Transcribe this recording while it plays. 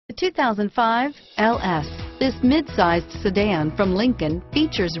The 2005 LS. This mid-sized sedan from Lincoln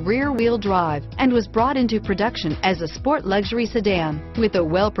features rear-wheel drive and was brought into production as a sport luxury sedan. With a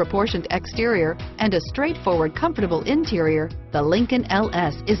well-proportioned exterior and a straightforward, comfortable interior, the Lincoln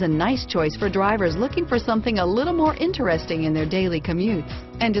LS is a nice choice for drivers looking for something a little more interesting in their daily commutes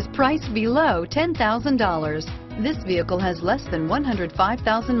and is priced below $10,000. This vehicle has less than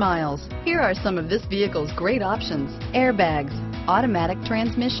 105,000 miles. Here are some of this vehicle's great options: airbags, automatic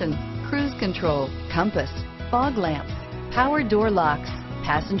transmission, cruise control, compass, fog lamps, power door locks,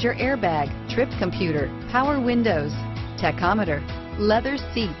 passenger airbag, trip computer, power windows, tachometer, leather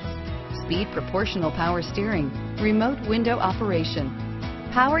seats, speed proportional power steering, remote window operation,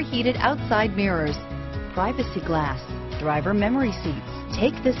 power heated outside mirrors, privacy glass, driver memory seats.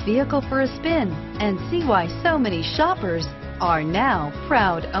 Take this vehicle for a spin and see why so many shoppers are now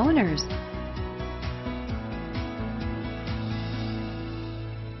proud owners.